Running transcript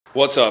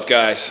What's up,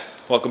 guys?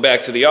 Welcome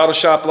back to the Auto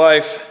Shop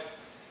Life.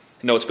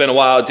 I know it's been a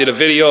while. I did a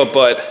video,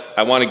 but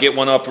I want to get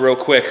one up real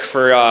quick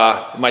for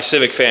my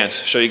Civic fans.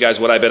 Show you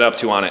guys what I've been up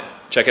to on it.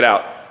 Check it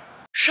out.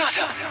 Shut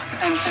up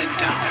and sit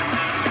down.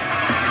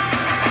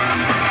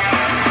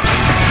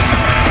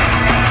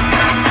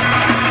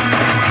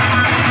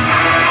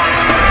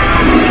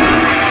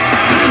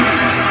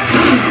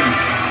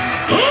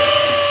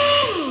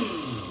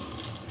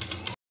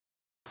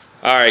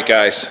 All right,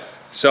 guys.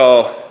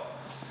 So,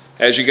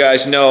 as you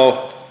guys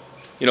know,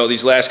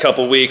 these last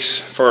couple weeks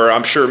for,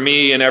 I'm sure,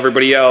 me and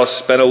everybody else,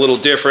 been a little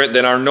different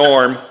than our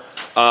norm.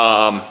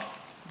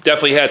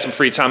 Definitely had some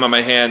free time on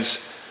my hands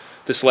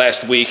this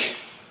last week.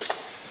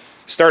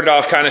 Started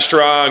off kind of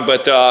strong,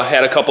 but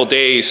had a couple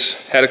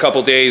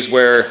days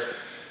where,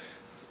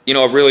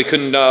 really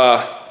couldn't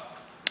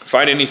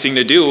find anything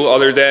to do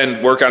other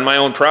than work on my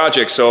own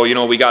project. So,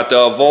 we got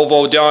the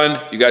Volvo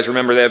done. You guys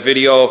remember that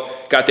video?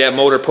 Got that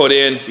motor put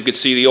in. You could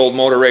see the old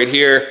motor right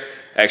here.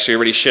 Actually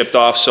already shipped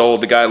off,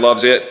 sold. The guy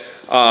loves it.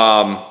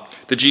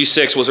 The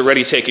G6 was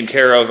already taken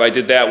care of. I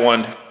did that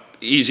one.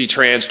 Easy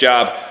trans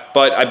job.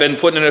 But I've been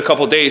putting in a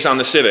couple days on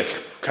the Civic.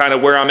 Kind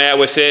of where I'm at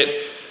with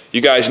it.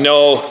 You guys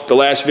know the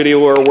last video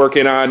we were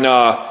working on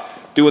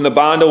doing the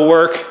Bondo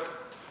work.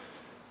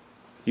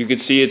 You can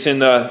see it's in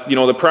the,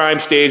 the prime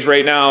stage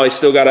right now. I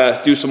still got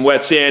to do some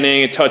wet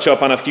sanding and touch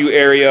up on a few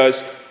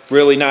areas.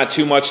 Really not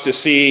too much to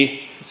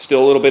see.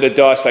 Still a little bit of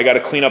dust. I got to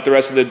clean up the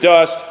rest of the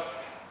dust.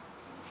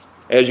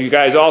 As you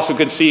guys also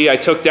could see, I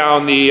took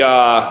down the,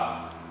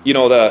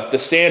 the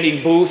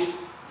sanding booth.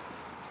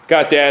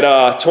 Got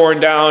that torn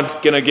down.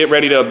 Gonna get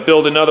ready to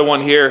build another one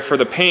here for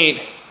the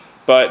paint.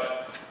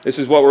 But this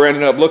is what we're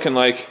ending up looking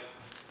like.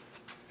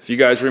 If you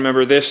guys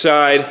remember this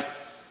side,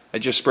 I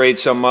just sprayed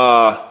some,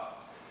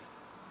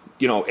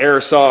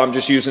 aerosol. I'm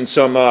just using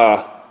some,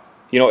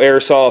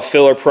 aerosol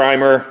filler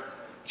primer.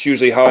 It's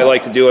usually how I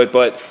like to do it.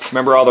 But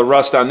remember all the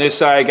rust on this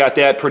side? Got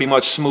that pretty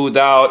much smoothed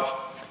out.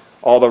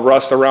 All the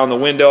rust around the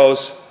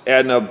windows,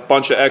 adding a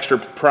bunch of extra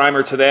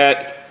primer to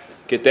that,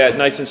 get that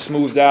nice and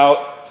smoothed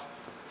out.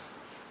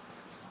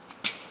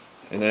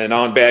 And then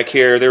on back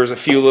here, there was a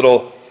few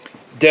little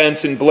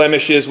dents and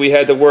blemishes we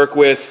had to work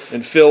with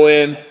and fill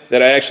in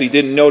that I actually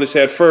didn't notice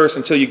at first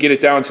until you get it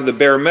down to the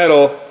bare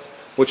metal,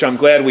 which I'm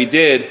glad we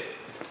did.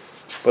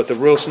 But the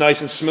roof's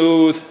nice and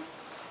smooth.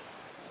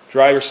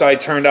 Driver's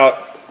side turned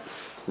out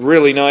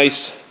really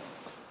nice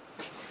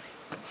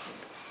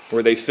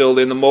where they filled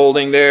in the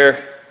molding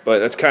there. But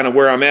that's kind of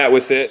where I'm at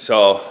with it.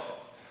 So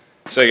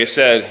like I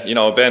said,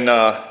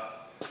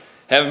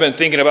 haven't been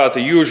thinking about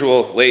the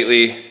usual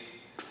lately.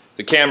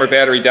 The camera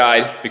battery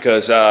died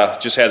because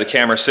just had the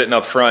camera sitting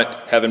up front.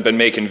 Haven't been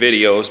making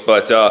videos,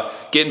 but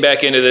getting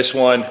back into this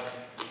one.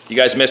 You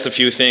guys missed a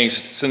few things.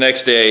 It's the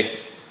next day.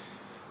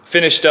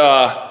 Finished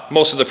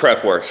most of the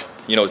prep work.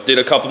 Did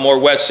a couple more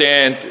wet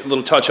sand,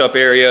 little touch-up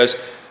areas.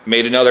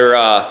 Made another.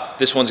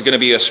 This one's going to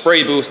be a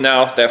spray booth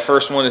now. That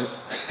first one.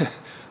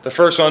 The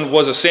first one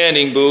was a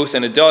sanding booth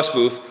and a dust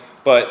booth,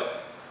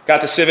 but got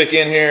the Civic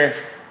in here,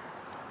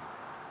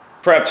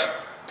 prepped,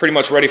 pretty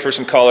much ready for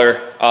some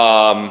color.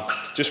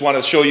 Just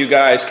wanted to show you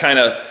guys kind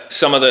of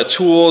some of the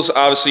tools,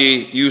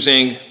 obviously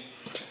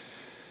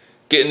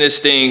getting this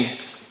thing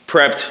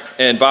prepped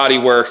and body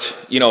worked.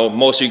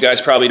 Most of you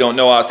guys probably don't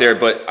know out there,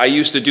 but I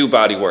used to do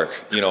body work,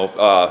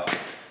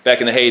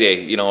 back in the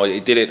heyday.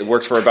 It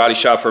worked for a body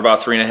shop for about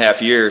 3.5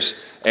 years,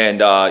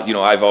 and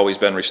I've always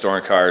been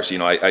restoring cars.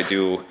 I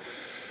do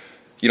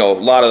a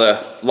lot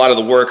of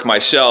the work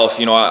myself.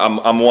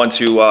 I'm one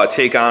to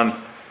take on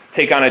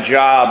a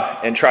job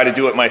and try to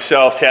do it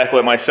myself, tackle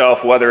it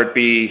myself, whether it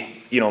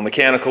be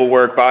mechanical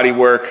work, body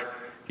work,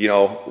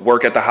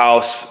 work at the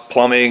house,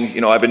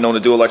 plumbing. I've been known to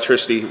do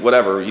electricity,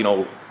 whatever.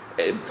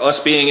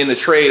 Us being in the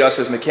trade, us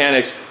as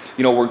mechanics,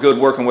 we're good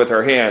working with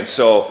our hands.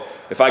 So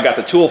if I got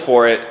the tool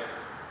for it,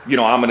 I'm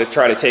going to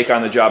try to take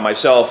on the job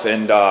myself,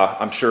 and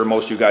I'm sure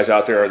most of you guys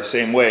out there are the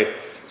same way.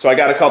 So I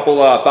got a couple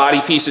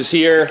body pieces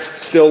here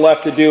still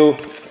left to do.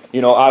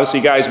 Obviously,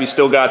 guys, we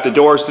still got the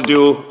doors to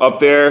do up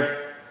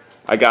there.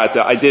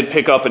 I did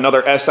pick up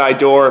another SI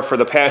door for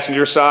the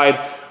passenger side.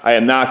 I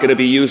am not going to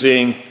be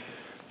using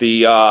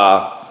the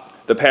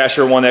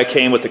passenger one that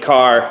came with the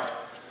car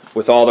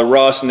with all the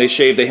rust, and they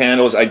shaved the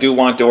handles. I do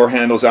want door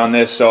handles on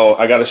this, so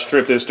I got to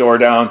strip this door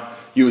down,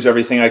 use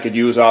everything I could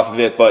use off of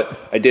it. But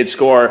I did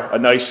score a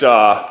nice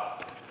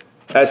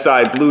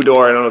SI blue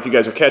door. I don't know if you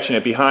guys are catching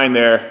it behind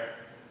there.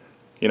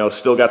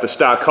 Still got the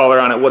stock color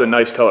on it. What a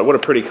nice color. What a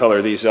pretty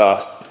color these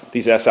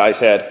SIs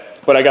had.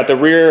 But I got the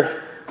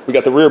rear, we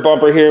got the rear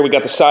bumper here. We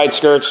got the side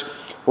skirts.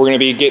 We're going to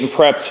be getting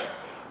prepped,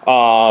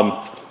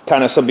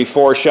 kind of some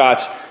before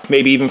shots,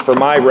 maybe even for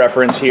my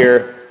reference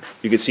here.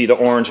 You can see the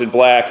orange and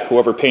black.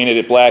 Whoever painted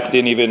it black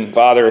didn't even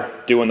bother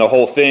doing the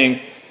whole thing.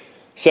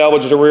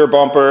 Salvaged the rear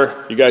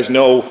bumper. You guys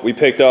know we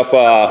picked up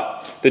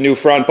the new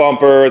front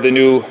bumper, the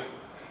new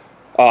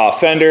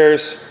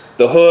fenders.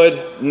 The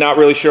hood, not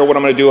really sure what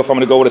I'm going to do, if I'm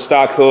going to go with a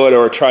stock hood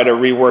or try to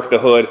rework the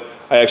hood.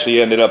 I actually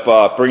ended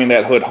up bringing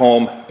that hood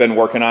home, been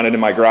working on it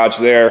in my garage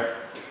there.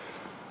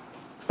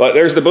 But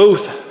there's the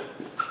booth.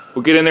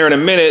 We'll get in there in a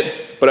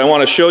minute, but I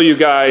want to show you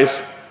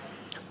guys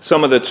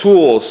some of the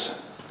tools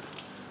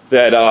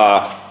that,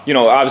 you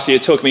know, obviously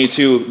it took me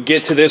to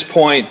get to this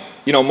point.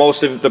 You know,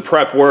 most of the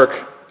prep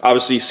work,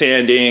 obviously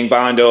sanding,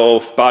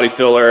 Bondo, body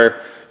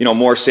filler, you know,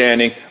 more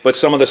sanding. But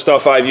some of the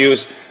stuff I've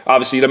used,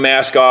 obviously to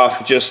mask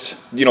off just,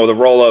 you know, the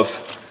roll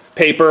of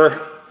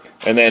paper.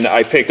 And then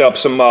I picked up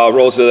some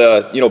rolls of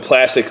the, you know,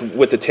 plastic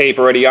with the tape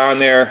already on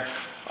there.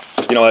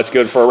 You know, that's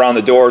good for around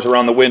the doors,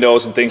 around the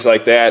windows and things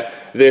like that.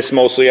 This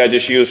mostly I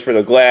just use for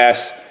the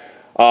glass.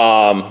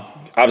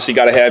 Obviously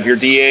got to have your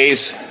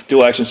DAs,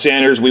 dual action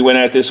sanders. We went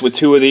at this with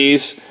 2 of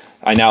these.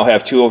 I now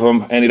have 2 of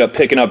them. Ended up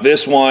picking up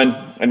this one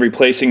and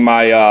replacing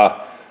my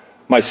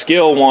my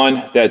Skill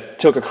one that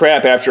took a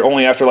crap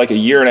only after like a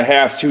year and a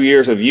half, 2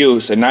 years of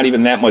use, and not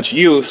even that much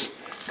use,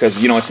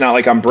 because, you know, it's not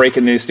like I'm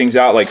breaking these things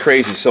out like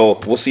crazy. So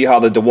we'll see how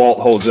the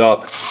DeWalt holds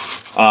up.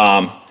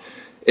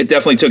 It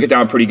definitely took it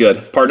down pretty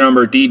good. Part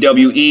number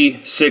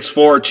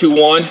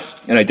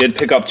DWE6421, and I did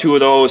pick up 2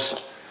 of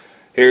those.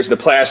 Here's the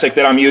plastic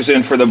that I'm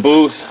using for the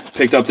booth.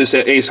 Picked up this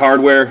at Ace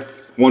Hardware,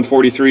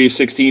 143,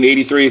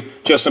 1683,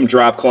 just some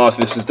drop cloth.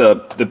 This is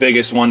the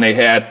biggest one they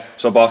had,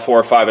 so I bought 4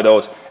 or 5 of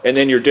those. And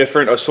then your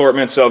different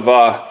assortments of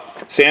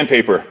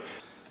sandpaper.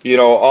 You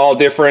know, all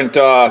different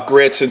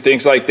grits and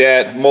things like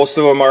that. Most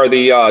of them are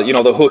the, you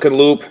know, the hook and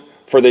loop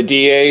for the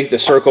DA, the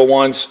circle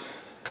ones.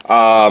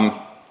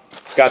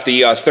 Got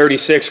the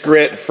 36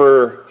 grit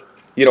for,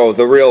 you know,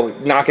 the real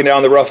knocking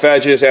down the rough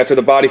edges after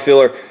the body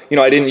filler. You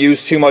know, I didn't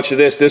use too much of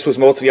this. This was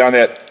mostly on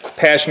that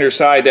passenger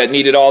side that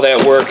needed all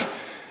that work.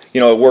 You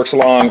know, it works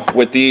along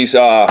with these,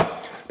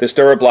 this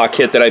Dura block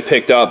kit that I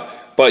picked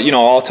up. But, you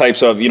know, all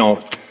types of, you know,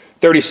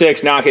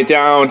 36, knock it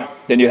down.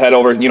 Then you head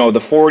over, you know, the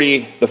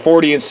 40 and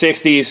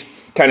 60s,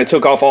 kind of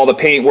took off all the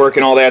paint work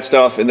and all that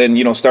stuff. And then,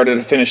 you know, started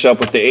to finish up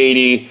with the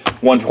 80,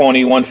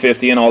 120,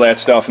 150 and all that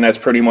stuff. And that's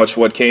pretty much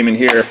what came in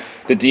here.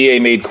 The DA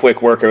made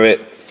quick work of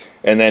it.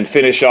 And then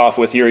finish off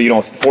with your, you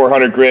know,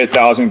 400 grit,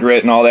 1000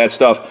 grit and all that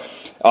stuff.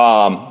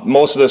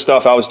 Most of the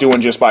stuff I was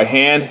doing just by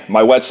hand,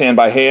 my wet sand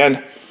by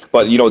hand.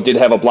 But, you know, did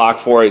have a block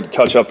for it to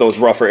touch up those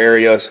rougher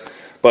areas.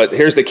 But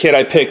here's the kit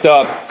I picked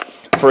up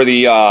for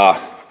the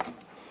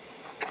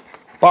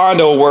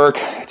Bondo work.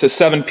 It's a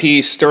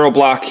 7-piece Dura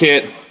block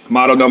kit,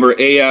 model number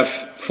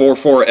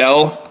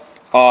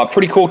AF44L.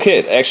 Pretty cool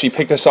kit. Actually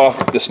picked this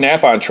off the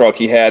Snap-on truck.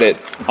 He had it.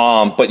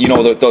 But, you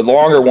know, the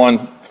longer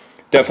one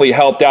definitely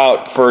helped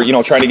out for, you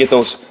know, trying to get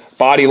those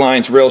body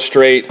lines real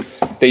straight.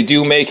 They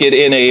do make it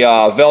in a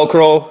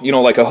Velcro, you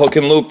know, like a hook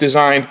and loop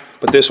design.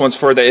 But this one's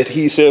for the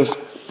adhesive.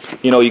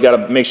 You know, you got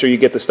to make sure you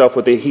get the stuff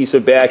with the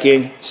adhesive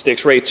backing,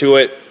 sticks right to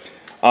it.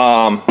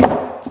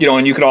 You know,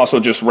 and you could also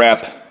just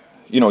wrap,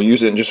 you know,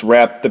 use it and just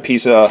wrap the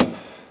piece of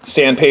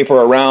sandpaper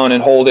around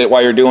and hold it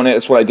while you're doing it.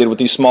 That's what I did with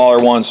these smaller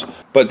ones.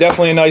 But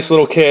definitely a nice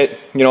little kit.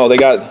 You know, they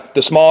got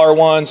the smaller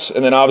ones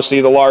and then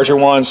obviously the larger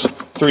ones,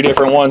 3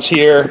 different ones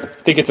here.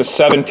 I think it's a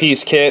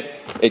 7-piece kit.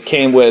 It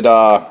came with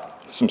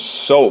some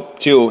soap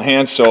too,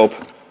 hand soap.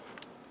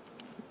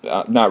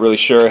 Not really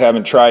sure,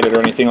 haven't tried it or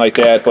anything like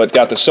that, but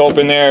got the soap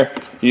in there.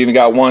 You even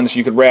got ones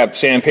you could wrap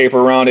sandpaper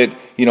around it,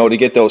 you know, to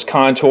get those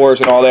contours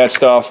and all that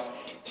stuff.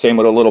 Same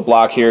with a little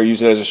block here,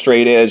 use it as a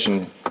straight edge,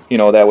 and, you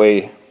know, that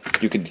way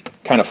you could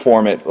kind of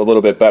form it a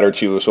little bit better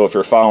too. So if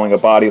you're following a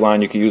body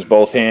line, you can use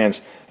both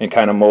hands and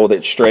kind of mold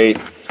it straight.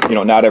 You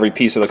know, not every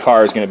piece of the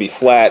car is going to be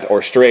flat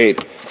or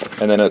straight.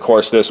 And then of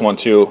course this one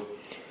too.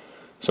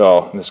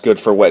 So it's good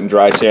for wet and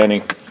dry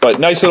sanding. But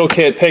nice little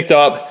kit, picked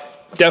up.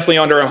 Definitely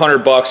under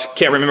 $100.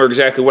 Can't remember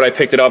exactly what I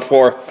picked it up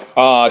for.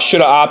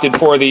 Should have opted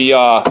for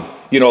the,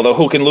 you know, the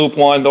hook and loop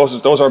one.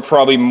 Those are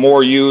probably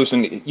more used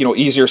and, you know,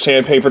 easier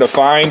sandpaper to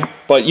find.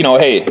 But, you know,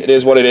 hey, it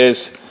is what it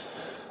is.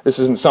 This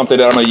isn't something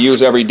that I'm going to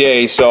use every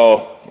day.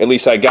 So at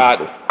least I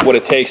got what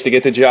it takes to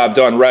get the job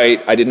done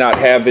right. I did not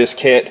have this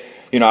kit.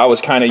 You know, I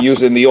was kind of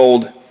using the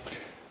old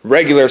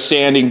regular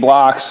sanding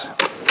blocks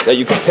that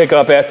you can pick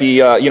up at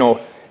the, you know,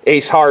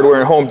 Ace Hardware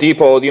and Home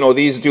Depot. You know,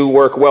 these do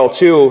work well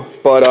too.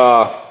 But,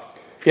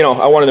 you know,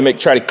 I wanted to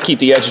try to keep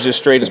the edges as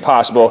straight as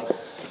possible.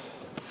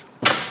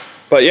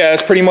 But yeah,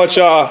 it's pretty much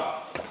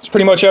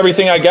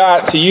everything I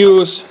got to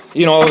use.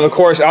 You know, of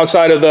course,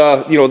 outside of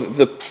the, you know,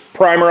 the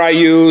primer I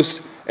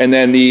used, and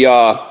then the,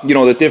 you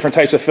know, the different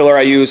types of filler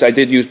I use. I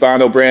did use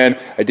Bondo brand.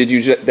 I did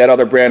use that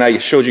other brand I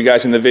showed you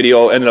guys in the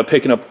video. Ended up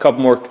picking up a couple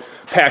more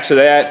packs of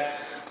that.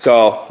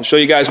 So I'll show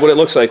you guys what it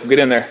looks like. We'll get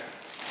in there.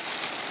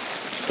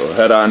 So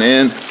head on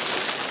in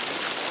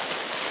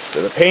to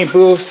the paint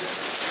booth.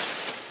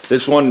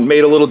 This one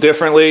made a little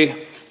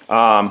differently.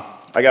 I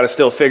got to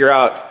still figure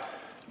out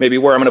maybe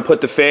where I'm going to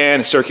put the fan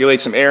and circulate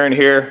some air in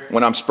here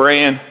when I'm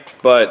spraying,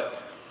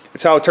 but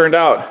it's how it turned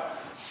out.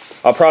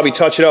 I'll probably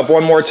touch it up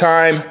one more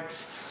time,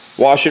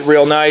 wash it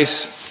real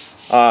nice.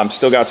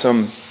 Still got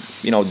some,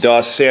 you know,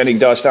 dust, sanding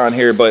dust on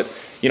here, but,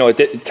 you know,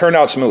 it turned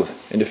out smooth.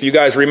 And if you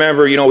guys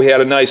remember, you know, we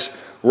had a nice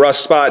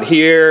rust spot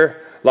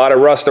here, a lot of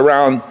rust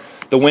around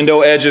the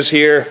window edges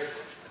here,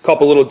 a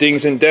couple little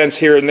dings and dents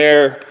here and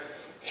there.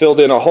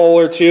 Filled in a hole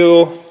or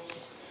two.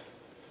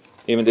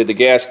 Even did the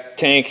gas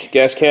tank,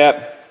 gas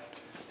cap.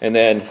 and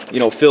then, you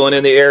know, filling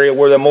in the area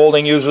where the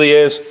molding usually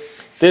is.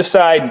 This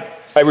side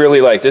I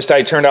really like. This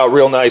side turned out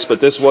real nice, but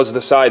this was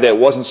the side that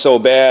wasn't so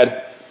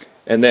bad.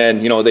 And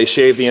then, you know, they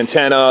shaved the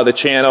antenna, the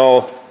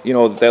channel, you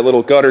know, that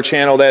little gutter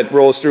channel that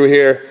rolls through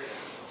here.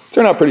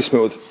 Turned out pretty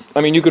smooth.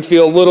 I mean, you could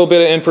feel a little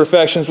bit of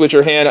imperfections with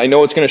your hand. I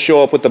know it's going to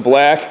show up with the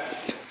black,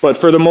 but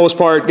for the most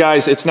part,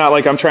 guys, it's not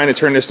like I'm trying to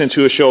turn this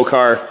into a show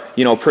car.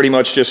 You know, pretty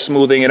much just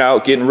smoothing it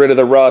out, getting rid of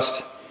the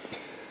rust.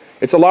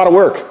 It's a lot of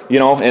work, you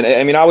know, and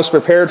I mean, I was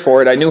prepared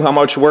for it. I knew how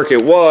much work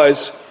it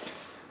was.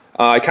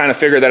 I kind of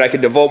figured that I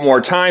could devote more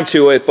time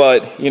to it,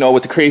 but, you know,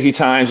 with the crazy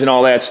times and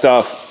all that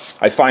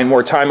stuff, I find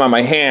more time on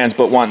my hands,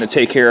 but wanting to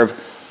take care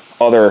of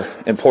other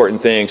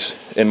important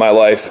things in my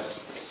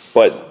life.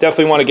 But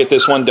definitely want to get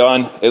this one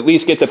done, at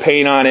least get the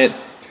paint on it,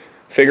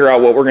 figure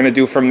out what we're going to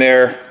do from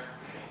there.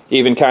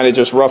 Even kind of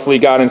just roughly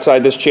got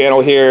inside this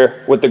channel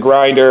here with the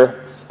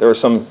grinder. There was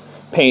some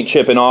paint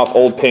chipping off,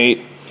 old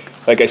paint.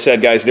 Like I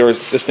said, guys,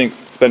 this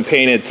thing's been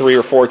painted 3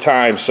 or 4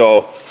 times,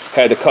 so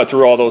had to cut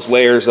through all those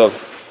layers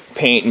of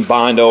paint and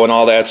Bondo and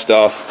all that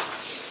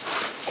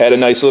stuff. Had a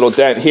nice little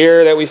dent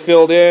here that we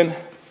filled in.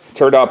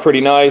 Turned out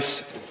pretty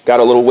nice. Got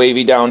a little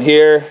wavy down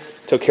here.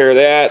 Took care of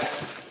that.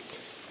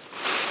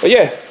 But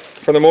yeah,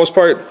 for the most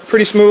part,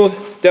 pretty smooth.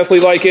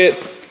 Definitely like it.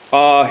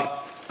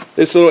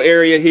 This little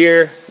area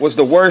here was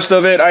the worst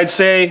of it, I'd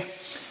say.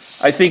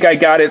 I think I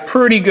got it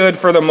pretty good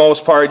for the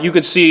most part. You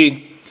could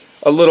see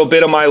a little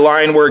bit of my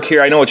line work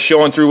here. I know it's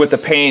showing through with the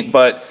paint,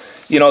 but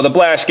you know, the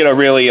blast's gonna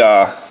really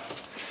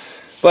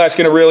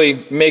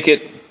make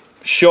it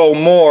show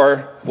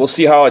more. We'll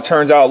see how it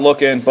turns out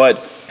looking,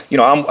 but you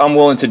know, I'm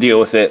willing to deal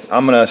with it.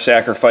 I'm gonna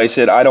sacrifice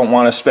it. I don't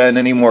want to spend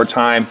any more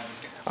time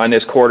on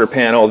this quarter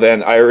panel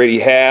than I already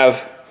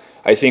have.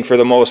 I think for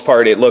the most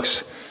part it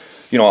looks,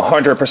 you know,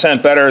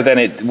 100% better than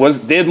it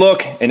did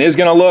look and is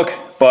gonna look,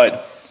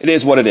 but it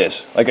is what it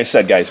is. Like I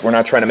said, guys, we're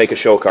not trying to make a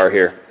show car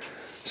here.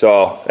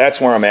 So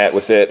that's where I'm at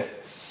with it.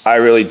 I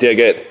really dig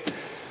it.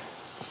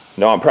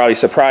 No, I'm probably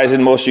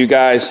surprising most of you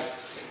guys.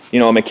 You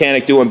know, a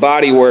mechanic doing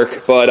body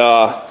work,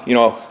 but you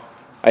know,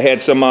 I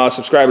had some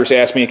subscribers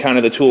ask me kind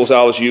of the tools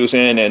I was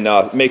using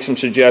and make some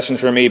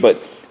suggestions for me,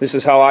 but this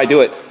is how I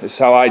do it. This is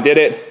how I did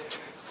it.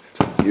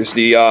 Use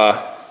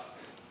the,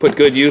 put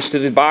good use to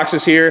the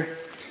boxes here,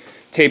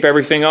 tape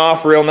everything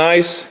off real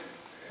nice,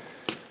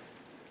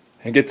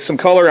 and get some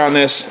color on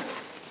this.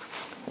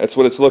 That's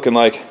what it's looking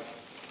like.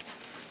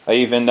 I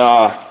even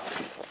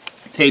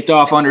taped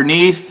off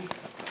underneath.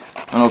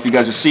 I don't know if you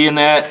guys are seeing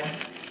that.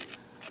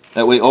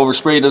 That way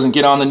overspray doesn't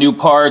get on the new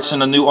parts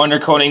and the new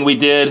undercoating we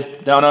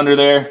did down under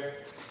there.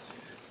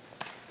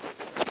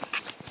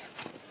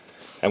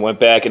 I went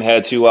back and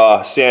had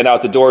to sand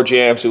out the door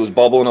jambs. It was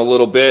bubbling a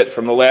little bit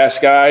from the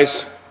last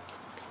guys.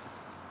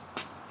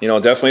 You know,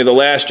 definitely the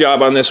last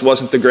job on this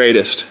wasn't the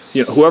greatest.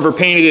 You know, whoever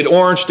painted it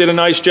orange did a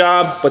nice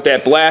job, but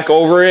that black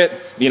over it,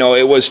 you know,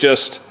 it was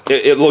just,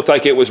 it looked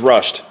like it was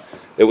rushed.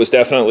 It was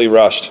definitely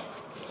rushed.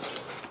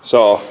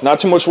 So, not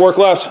too much work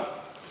left.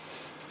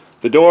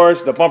 The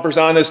doors, the bumpers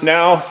on this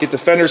now. Get the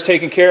fenders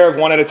taken care of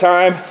one at a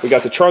time. We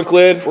got the trunk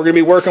lid we're gonna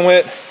be working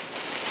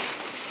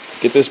with.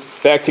 Get this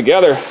back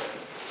together.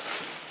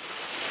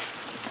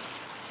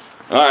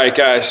 All right,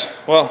 guys.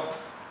 Well,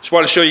 just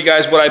want to show you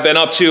guys what I've been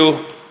up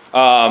to.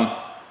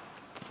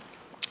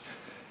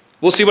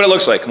 We'll see what it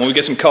looks like when we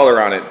get some color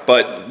on it.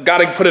 But got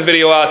to put a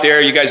video out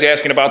there. You guys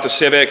asking about the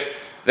Civic.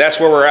 That's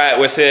where we're at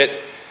with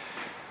it.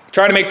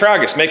 Trying to make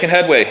progress, making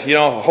headway. You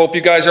know, hope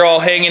you guys are all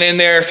hanging in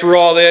there through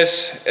all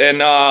this and,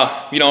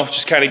 you know,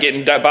 just kind of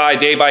getting by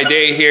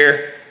day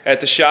here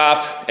at the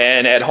shop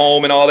and at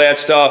home and all that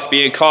stuff,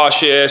 being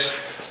cautious,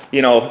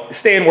 you know,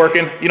 staying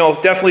working. You know,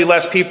 definitely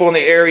less people in the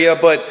area,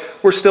 but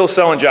we're still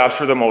selling jobs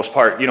for the most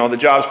part. You know, the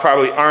jobs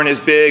probably aren't as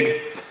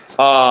big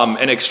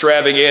and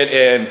extravagant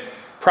and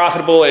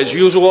profitable as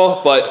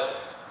usual, but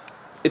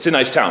it's a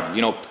nice town.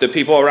 You know, the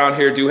people around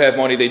here do have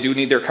money. They do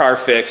need their car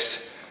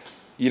fixed.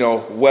 You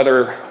know,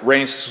 weather,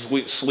 rain,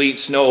 sleet,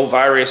 snow,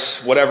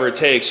 virus, whatever it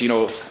takes, you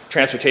know,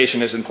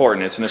 transportation is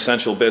important. It's an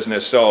essential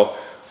business. So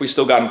we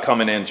still got them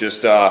coming in,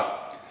 just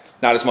not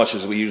as much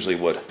as we usually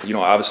would. You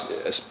know, obviously,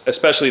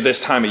 especially this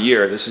time of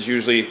year. This is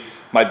usually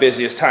my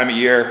busiest time of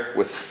year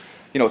with,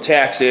 you know,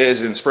 taxes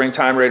and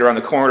springtime right around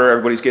the corner.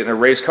 Everybody's getting their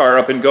race car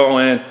up and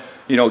going,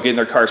 you know, getting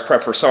their cars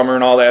prepped for summer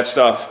and all that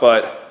stuff.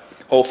 But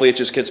hopefully it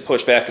just gets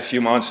pushed back a few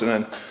months and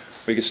then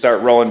we can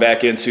start rolling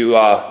back into,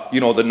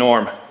 you know, the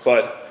norm.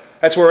 But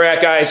that's where we're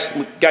at,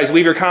 guys. Guys,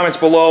 leave your comments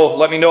below.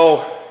 Let me know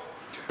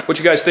what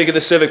you guys think of the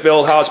Civic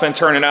build, how it's been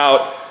turning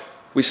out.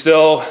 We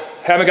still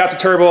haven't got the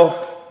turbo,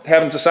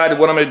 haven't decided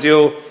what I'm gonna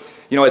do.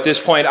 You know, at this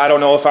point, I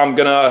don't know if I'm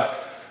gonna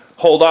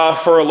hold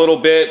off for a little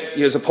bit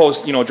as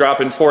opposed, you know,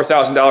 dropping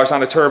 $4,000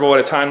 on a turbo at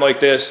a time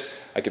like this.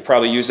 I could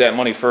probably use that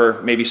money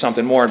for maybe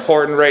something more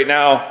important right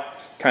now,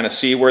 kind of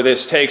see where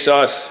this takes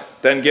us,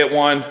 then get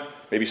one,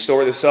 maybe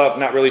store this up,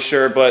 not really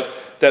sure, but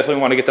definitely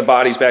want to get the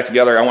bodies back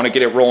together. I want to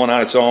get it rolling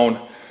on its own.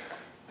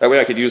 That way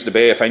I could use the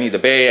bay. If I need the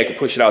bay, I could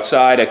push it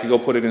outside. I could go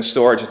put it in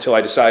storage until I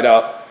decide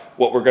out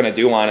what we're going to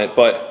do on it.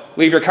 But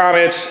leave your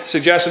comments,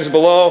 suggestions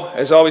below.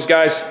 As always,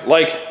 guys,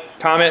 like,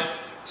 comment,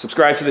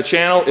 subscribe to the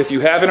channel if you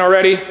haven't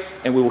already,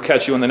 and we will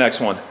catch you in the next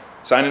one.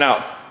 Signing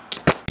out.